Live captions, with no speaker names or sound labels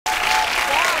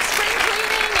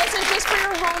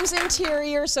Tom's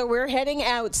interior, so we're heading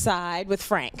outside with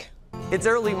Frank. It's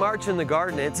early March in the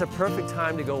garden. It's a perfect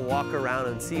time to go walk around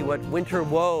and see what winter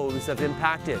woes have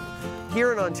impacted.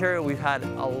 Here in Ontario, we've had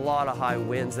a lot of high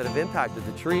winds that have impacted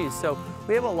the trees, so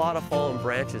we have a lot of fallen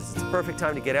branches. It's a perfect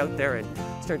time to get out there and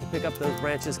start to pick up those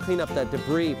branches, clean up that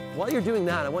debris. While you're doing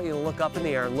that, I want you to look up in the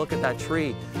air and look at that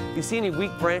tree. If you see any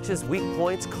weak branches, weak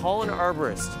points, call an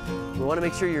arborist. We want to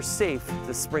make sure you're safe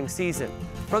this spring season.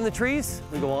 From the trees,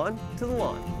 we go on to the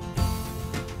lawn.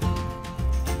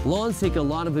 Lawns take a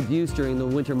lot of abuse during the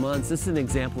winter months. This is an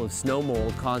example of snow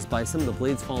mold caused by some of the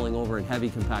blades falling over in heavy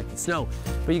compacted snow.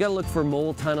 But you gotta look for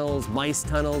mold tunnels, mice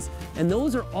tunnels, and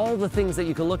those are all the things that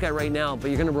you can look at right now, but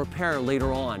you're gonna repair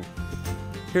later on.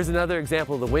 Here's another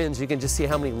example of the winds. You can just see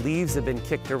how many leaves have been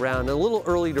kicked around. A little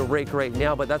early to rake right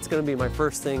now, but that's gonna be my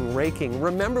first thing, raking.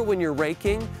 Remember when you're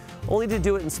raking, only to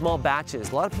do it in small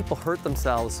batches. A lot of people hurt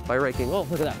themselves by raking. Oh,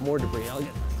 look at that, more debris. I'll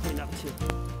get that cleaned up too.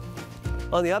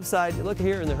 On the upside, look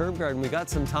here in the herb garden, we got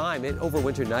some time. It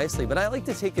overwintered nicely, but I like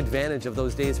to take advantage of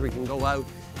those days where you can go out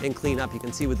and clean up. You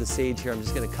can see with the sage here, I'm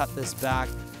just gonna cut this back,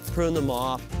 prune them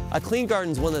off. A clean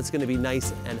garden's one that's gonna be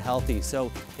nice and healthy. So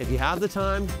if you have the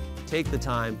time, take the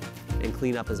time and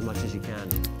clean up as much as you can.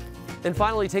 And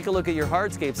finally, take a look at your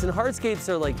hardscapes. And hardscapes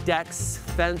are like decks,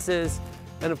 fences,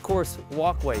 and of course,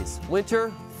 walkways.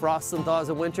 Winter, frosts and thaws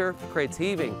of winter creates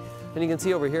heaving. And you can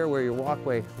see over here where your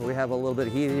walkway, where we have a little bit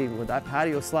of heating with that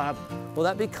patio slab, well,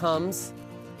 that becomes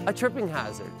a tripping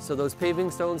hazard. So those paving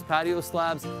stones, patio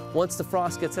slabs, once the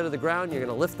frost gets out of the ground, you're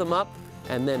gonna lift them up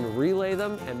and then relay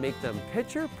them and make them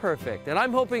picture perfect. And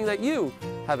I'm hoping that you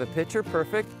have a picture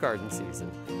perfect garden season.